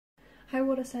Hi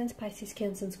water signs, Pisces,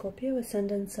 Cancer and Scorpio,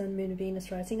 Ascendant, Sun, Moon,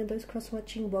 Venus, Rising, and those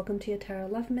cross-watching, welcome to your Tarot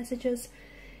Love Messages.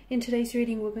 In today's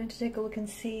reading, we're going to take a look and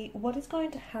see what is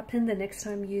going to happen the next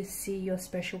time you see your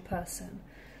special person.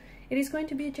 It is going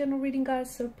to be a general reading,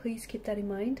 guys, so please keep that in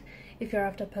mind. If you're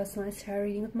after a personalized tarot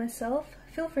reading with myself,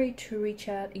 feel free to reach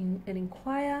out and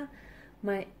inquire.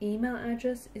 My email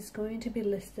address is going to be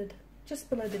listed just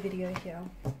below the video here.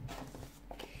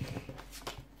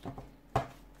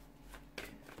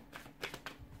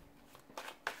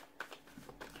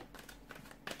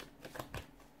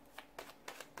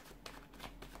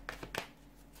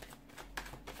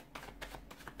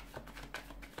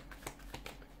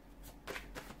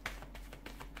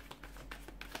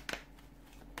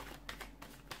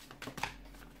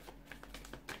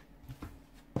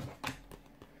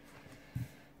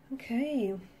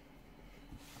 Okay.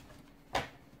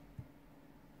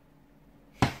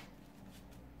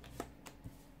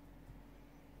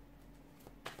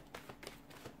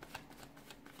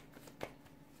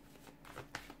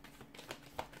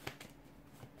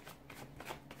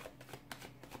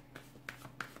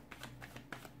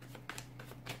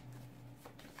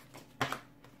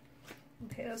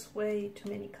 Okay, that's way too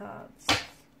many cards.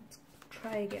 Let's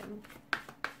try again.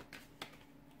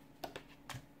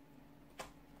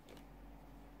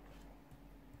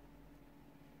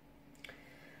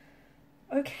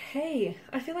 Okay,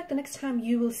 I feel like the next time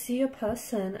you will see a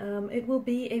person, it will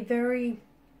be a very,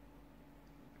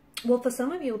 well, for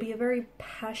some of you, it will be a very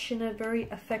passionate, very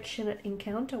affectionate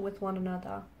encounter with one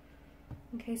another.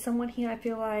 Okay, someone here I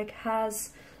feel like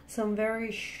has some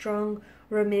very strong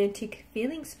romantic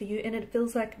feelings for you, and it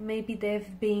feels like maybe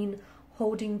they've been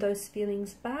holding those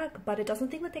feelings back, but it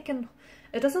doesn't look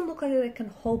like they can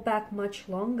hold back much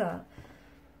longer.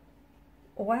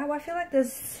 Wow, I feel like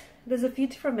there's a few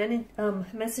different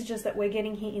messages that we're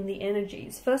getting here in the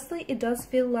energies. Firstly, it does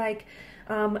feel like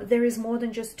there is more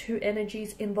than just two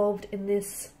energies involved in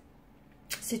this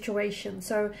situation.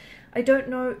 So I don't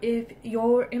know if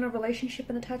you're in a relationship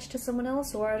and attached to someone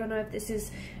else, or I don't know if this is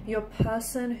your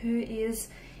person who is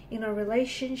in a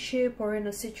relationship or in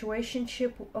a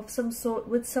situationship of some sort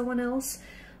with someone else.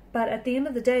 But at the end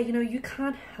of the day, you know, you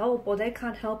can't help, or they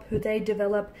can't help who they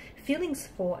develop feelings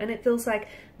for. And it feels like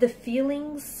the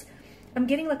feelings, I'm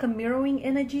getting like a mirroring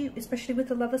energy, especially with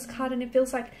the Lovers card, and it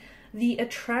feels like the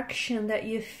attraction that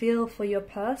you feel for your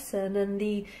person and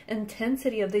the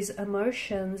intensity of these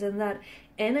emotions and that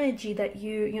energy that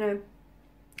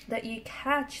that you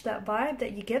catch, that vibe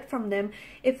that you get from them,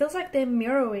 it feels like they're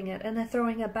mirroring it and they're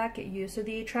throwing it back at you. So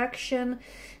the attraction,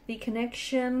 the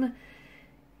connection,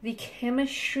 the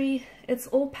chemistry, it's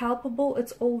all palpable,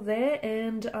 it's all there,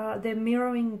 and they're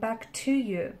mirroring back to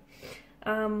you.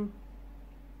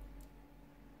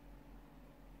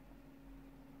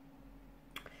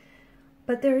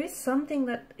 But there is something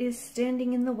that is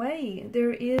standing in the way.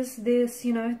 There is this,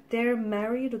 you know, they're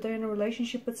married or they're in a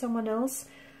relationship with someone else,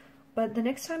 but the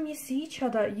next time you see each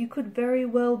other, you could very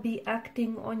well be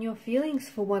acting on your feelings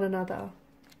for one another.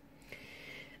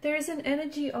 There is an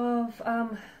energy of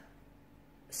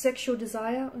sexual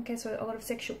desire. Okay, so a lot of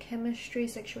sexual chemistry,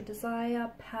 sexual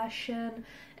desire, passion,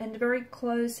 and very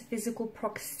close physical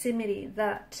proximity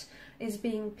that is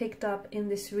being picked up in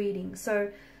this reading.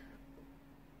 So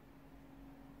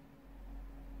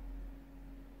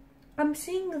I'm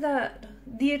seeing that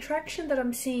the attraction that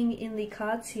I'm seeing in the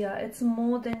cards here, it's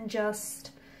more than just,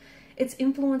 it's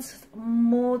influenced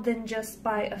more than just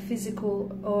by a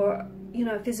physical or, you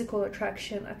know, physical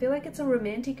attraction. I feel like it's a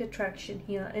romantic attraction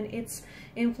here, and it's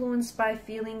influenced by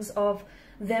feelings of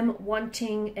them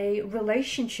wanting a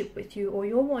relationship with you, or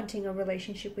you're wanting a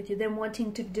relationship with you, them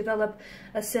wanting to develop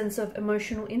a sense of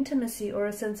emotional intimacy or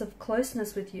a sense of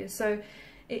closeness with you. So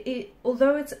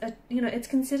although it's a, you know, it's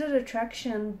considered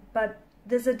attraction, but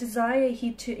there's a desire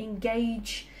here to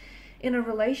engage in a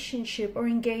relationship or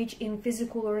engage in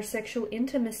physical or sexual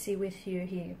intimacy with you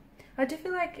here. I do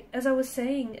feel like, as I was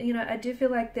saying, you know, I do feel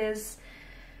like there is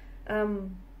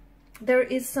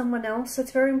someone else.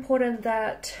 It's very important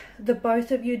that the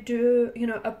both of you do, you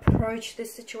know, approach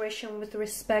this situation with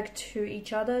respect to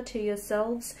each other, to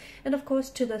yourselves, and of course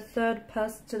to the third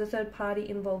person, to the third party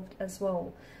involved as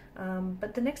well.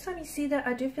 But the next time you see that,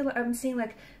 I do feel like I'm seeing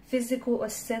like physical or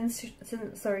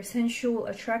sensual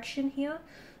attraction here.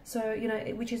 So, you know,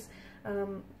 which is,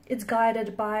 it's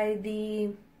guided by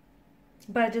the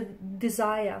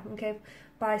desire, okay,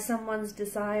 by someone's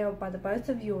desire, by the both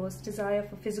of yours desire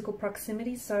for physical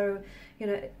proximity. So, you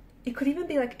know, it could even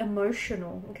be like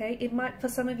emotional, okay? It might, for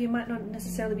some of you, might not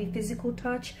necessarily be physical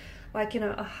touch, like, you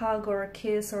know, a hug or a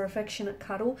kiss or affectionate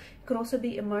cuddle. It could also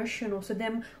be emotional, so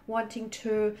them wanting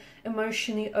to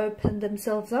emotionally open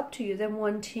themselves up to you, them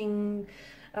wanting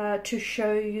to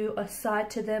show you a side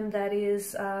to them that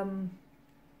is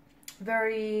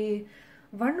very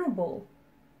vulnerable.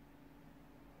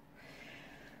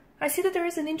 I see that there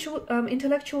is an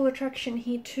intellectual attraction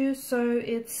here too, so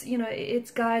it's, you know, it's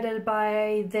guided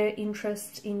by their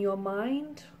interest in your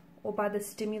mind or by the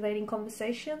stimulating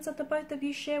conversations that the both of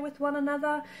you share with one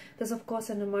another. There's of course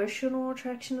an emotional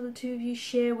attraction that the two of you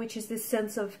share, which is this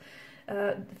sense of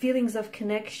feelings of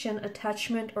connection,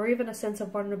 attachment, or even a sense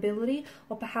of vulnerability,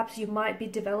 or perhaps you might be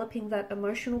developing that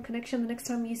emotional connection the next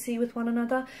time you see with one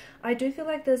another. I do feel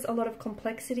like there's a lot of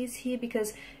complexities here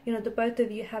because, you know, the both of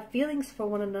you have feelings for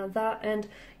one another, and,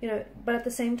 you know, but at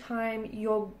the same time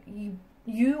you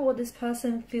or this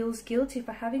person feels guilty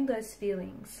for having those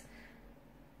feelings,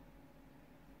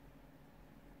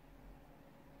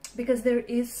 because there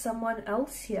is someone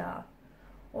else here,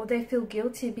 or they feel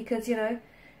guilty because, you know,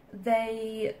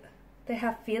 they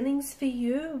have feelings for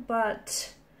you,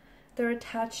 but they're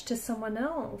attached to someone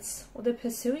else, or they're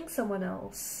pursuing someone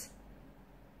else.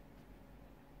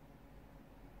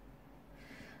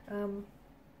 For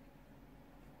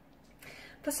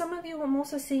some of you, I'm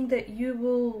also seeing that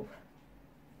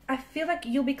I feel like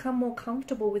you'll become more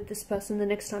comfortable with this person the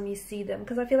next time you see them,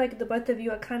 because I feel like the both of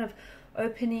you are kind of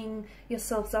opening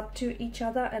yourselves up to each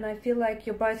other, and I feel like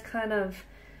you're both kind of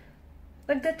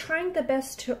like, they're trying their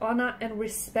best to honor and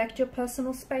respect your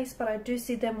personal space, but I do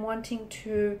see them wanting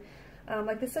to,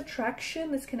 like, this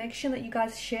attraction, this connection that you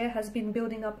guys share has been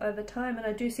building up over time, and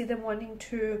I do see them wanting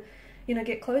to, you know,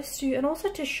 get close to you, and also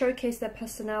to showcase their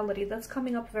personality. That's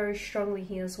coming up very strongly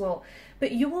here as well.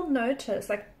 But you will notice,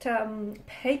 like, to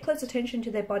pay close attention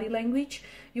to their body language.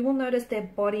 You will notice their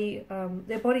body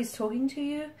is talking to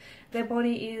you. Their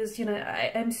body is, you know,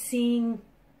 I am seeing,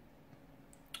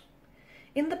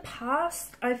 in the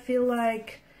past, I feel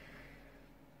like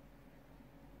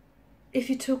if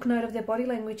you took note of their body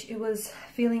language, it was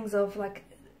feelings of like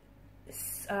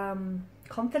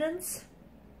confidence,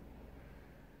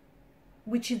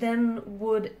 which then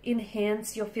would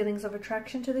enhance your feelings of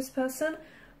attraction to this person.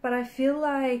 But I feel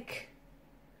like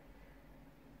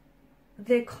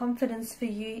their confidence for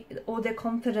you, or their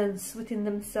confidence within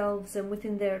themselves and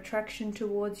within their attraction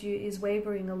towards you, is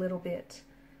wavering a little bit.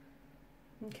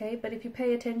 Okay, but if you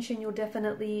pay attention, you'll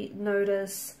definitely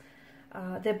notice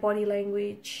their body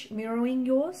language mirroring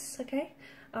yours, okay?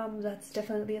 That's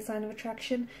definitely a sign of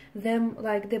attraction. Them,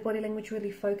 like, their body language really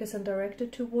focused and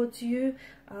directed towards you.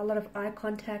 A lot of eye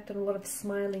contact and a lot of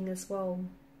smiling as well.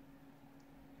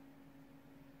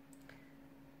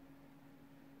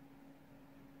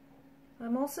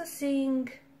 I'm also seeing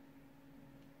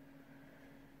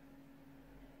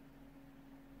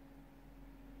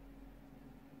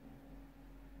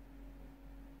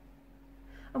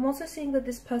that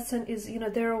this person is, you know,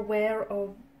 they're aware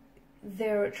of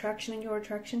their attraction and your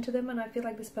attraction to them, and I feel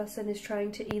like this person is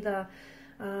trying to either,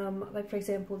 like, for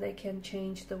example, they can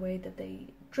change the way that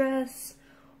they dress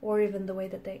or even the way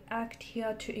that they act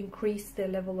here to increase their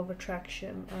level of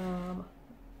attraction,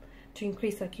 to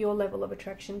increase, like, your level of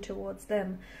attraction towards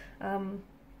them.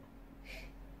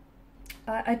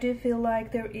 I do feel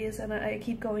like there is, and I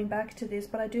keep going back to this,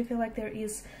 but I do feel like there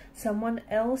is someone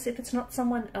else. If it's not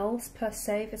someone else per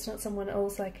se, if it's not someone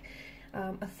else like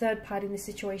a third party in this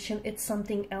situation, it's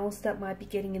something else that might be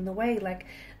getting in the way. Like,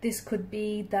 this could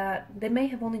be that they may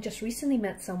have only just recently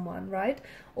met someone, right?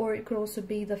 Or it could also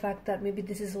be the fact that maybe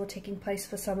this is all taking place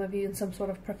for some of you in some sort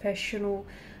of professional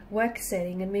work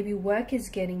setting, and maybe work is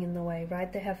getting in the way,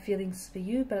 right? They have feelings for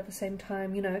you, but at the same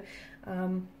time, you know,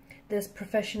 there's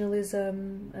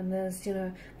professionalism and there's, you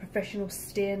know, professional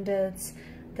standards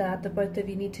that the both of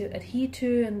you need to adhere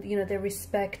to, and, you know, they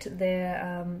respect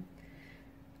their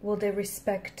well, they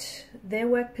respect their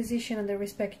work position and they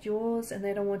respect yours, and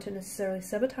they don't want to necessarily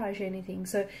sabotage anything.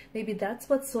 So maybe that's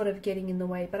what's sort of getting in the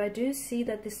way. But I do see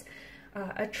that this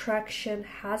attraction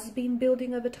has been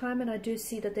building over time, and I do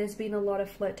see that there's been a lot of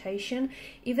flirtation.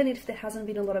 Even if there hasn't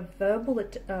been a lot of verbal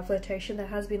flirtation, there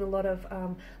has been a lot of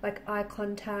like eye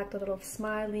contact, a lot of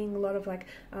smiling, a lot of like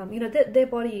you know, their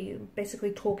body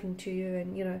basically talking to you,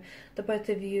 and, you know, the both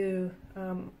of you,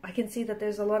 I can see that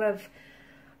there's a lot of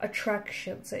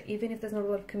attraction. So even if there's not a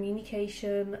lot of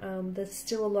communication, there's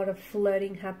still a lot of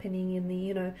flirting happening in the,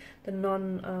 you know, the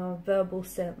non-verbal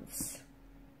sense.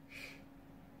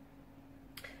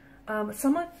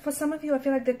 For some of you, I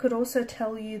feel like they could also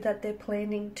tell you that they're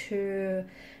planning to,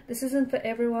 this isn't for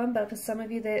everyone, but for some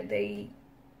of you, they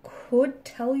could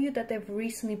tell you that they've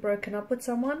recently broken up with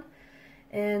someone,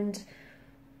 and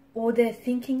or they're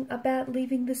thinking about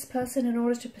leaving this person in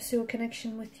order to pursue a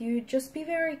connection with you. Just be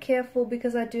very careful,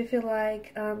 because I do feel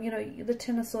like, you know, the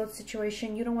Ten of Swords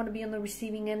situation, you don't want to be on the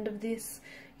receiving end of this.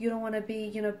 You don't want to be,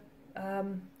 you know,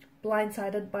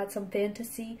 blindsided by some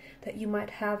fantasy that you might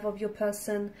have of your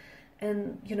person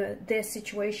and, you know, their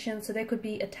situation. So they could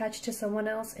be attached to someone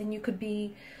else, and you could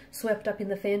be swept up in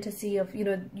the fantasy of, you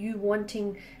know, you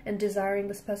wanting and desiring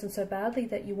this person so badly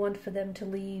that you want for them to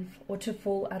leave or to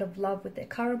fall out of love with their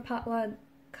current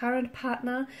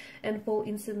partner and fall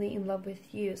instantly in love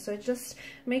with you. So just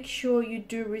make sure you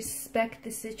do respect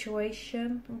the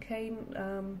situation, okay,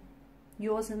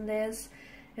 yours and theirs,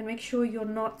 and make sure you're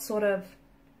not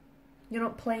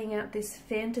playing out this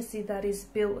fantasy that is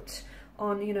built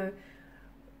on, you know,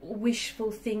 wishful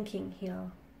thinking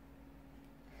here.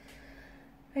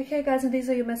 Okay guys, and these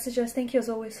are your messages. Thank you as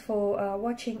always for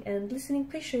watching and listening.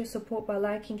 Please show your support by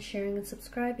liking, sharing and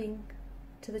subscribing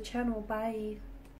to the channel. Bye.